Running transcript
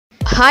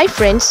Hi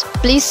friends,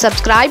 please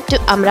subscribe to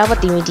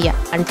Amaravathi Media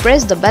and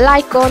press the bell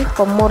icon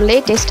for more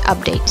latest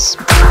updates.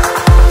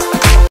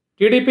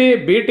 TDP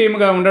B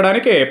టీమ్గా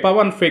ఉండడానికి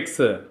Pawan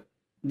fix.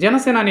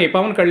 జనసేనాని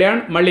పవన్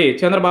కళ్యాణ్ మళ్ళీ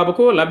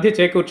చంద్రబాబుకు లబ్ధి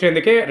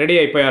చేకూర్చేందుకే ready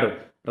అయిపోయారు.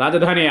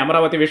 రాజధాని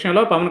అమరావతి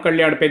విషయంలో పవన్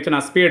కళ్యాణ్ పెంచిన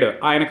స్పీడ్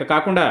ఆయనకు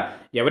కాకుండా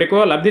ఎవరికో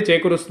లబ్ధి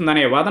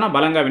చేకూరుస్తుందనే వాదన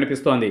బలంగా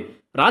వినిపిస్తోంది.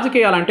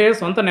 రాజకీయాలంటే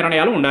సొంత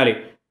నిర్ణయాలు ఉండాలి,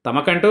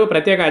 తమకంటూ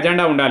ప్రత్యేక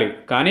అజెండా ఉండాలి.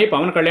 కానీ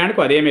పవన్ కళ్యాణ్కు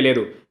అదేమీ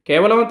లేదు.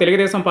 కేవలం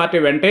తెలుగుదేశం పార్టీ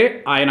వెంటే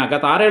ఆయన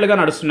గత 6 ఏళ్లుగా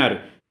నడుస్తున్నారు.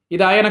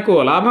 ఇది ఆయనకు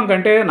లాభం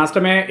కంటే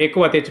నష్టమే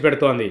ఎక్కువ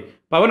తెచ్చిపెడుతోంది.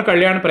 పవన్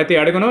కళ్యాణ్ ప్రతి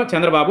అడుగును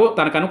చంద్రబాబు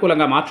తనకు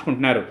అనుకూలంగా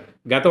మార్చుకుంటున్నారు.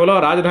 గతంలో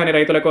రాజధాని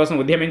రైతుల కోసం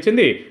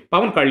ఉద్యమించింది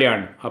పవన్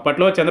కళ్యాణ్.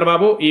 అప్పట్లో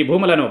చంద్రబాబు ఈ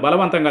భూములను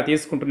బలవంతంగా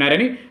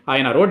తీసుకుంటున్నారని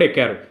ఆయన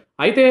రోడ్డెక్కారు.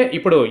 అయితే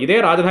ఇప్పుడు ఇదే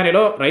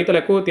రాజధానిలో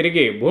రైతులకు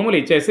తిరిగి భూములు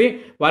ఇచ్చేసి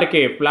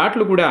వారికి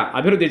ఫ్లాట్లు కూడా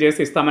అభివృద్ధి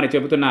చేసి ఇస్తామని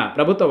చెబుతున్న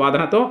ప్రభుత్వ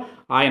వాదనతో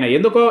ఆయన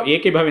ఎందుకో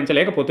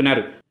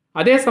ఏకీభవించలేకపోతున్నారు.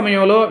 అదే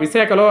సమయంలో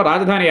విశాఖలో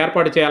రాజధాని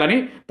ఏర్పాటు చేయాలని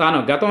తాను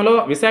గతంలో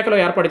విశాఖలో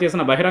ఏర్పాటు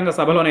చేసిన బహిరంగ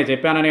సభలోనే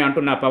చెప్పానని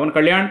అంటున్న పవన్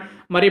కళ్యాణ్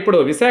మరి ఇప్పుడు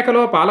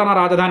విశాఖలో పాలనా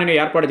రాజధానిని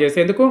ఏర్పాటు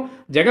చేసేందుకు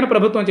జగన్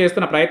ప్రభుత్వం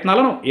చేస్తున్న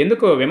ప్రయత్నాలను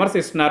ఎందుకు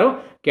విమర్శిస్తున్నారో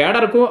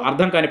కేడర్కు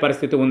అర్థం కాని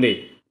పరిస్థితి ఉంది.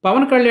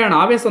 పవన్ కళ్యాణ్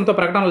ఆవేశంతో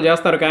ప్రకటనలు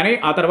చేస్తారు, కానీ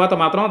ఆ తర్వాత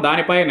మాత్రం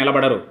దానిపై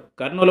నిలబడరు.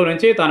 కర్నూలు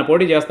నుంచి తాను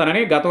పోటీ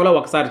చేస్తానని గతంలో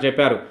ఒకసారి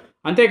చెప్పారు.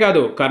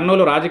 అంతేకాదు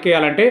కర్నూలు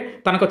రాజకీయాలంటే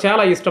తనకు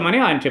చాలా ఇష్టమని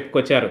ఆయన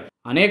చెప్పుకొచ్చారు.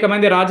 అనేక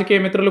మంది రాజకీయ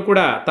మిత్రులు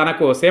కూడా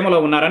తనకు సీమలో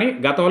ఉన్నారని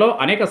గతంలో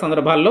అనేక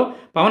సందర్భాల్లో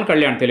పవన్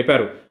కళ్యాణ్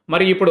తెలిపారు.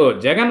 మరి ఇప్పుడు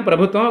జగన్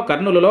ప్రభుత్వం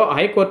కర్నూలులో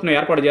హైకోర్టును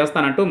ఏర్పాటు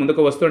చేస్తానంటూ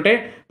ముందుకు వస్తుంటే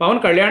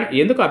పవన్ కళ్యాణ్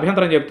ఎందుకు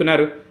అభ్యంతరం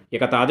చెబుతున్నారు?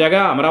 ఇక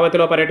తాజాగా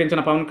అమరావతిలో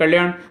పర్యటించిన పవన్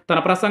కళ్యాణ్ తన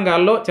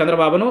ప్రసంగాల్లో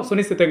చంద్రబాబును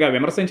సునిశ్చితంగా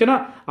విమర్శించిన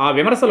ఆ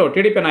విమర్శలు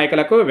టీడీపీ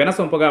నాయకులకు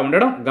వినసొంపుగా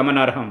ఉండడం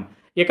గమనార్హం.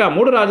 ఇక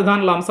 3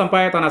 రాజధానుల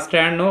అంశంపై తన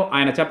స్టాండ్ను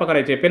ఆయన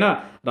చెప్పకనే చెప్పిన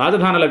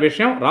రాజధానుల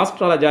విషయం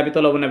రాష్ట్రాల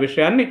జాబితాలో ఉన్న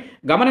విషయాన్ని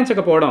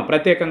గమనించకపోవడం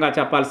ప్రత్యేకంగా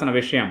చెప్పాల్సిన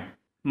విషయం.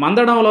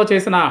 మందడంలో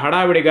చేసిన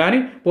హడావిడి కానీ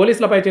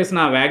పోలీసులపై చేసిన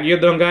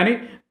వాగ్యుద్ధం కానీ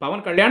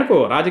పవన్ కళ్యాణ్కు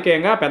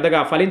రాజకీయంగా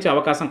పెద్దగా ఫలించే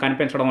అవకాశం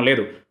కనిపించడం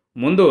లేదు.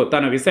 ముందు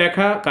తను విశాఖ,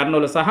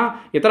 కర్నూలు సహా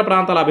ఇతర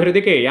ప్రాంతాల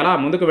అభివృద్ధికి ఎలా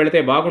ముందుకు వెళితే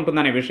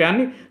బాగుంటుందనే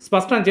విషయాన్ని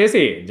స్పష్టం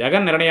చేసి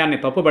జగన్ నిర్ణయాన్ని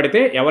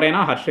తప్పుపడితే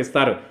ఎవరైనా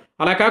హర్షిస్తారు.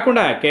 అలా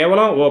కాకుండా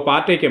కేవలం ఓ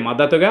పార్టీకి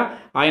మద్దతుగా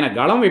ఆయన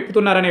గళం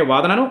విప్పుతున్నారనే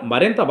వాదనను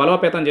మరింత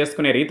బలోపేతం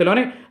చేసుకునే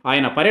రీతిలోనే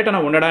ఆయన పర్యటన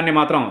ఉండడాన్ని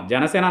మాత్రం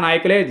జనసేన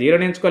నాయకులే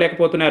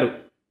జీర్ణించుకోలేకపోతున్నారు.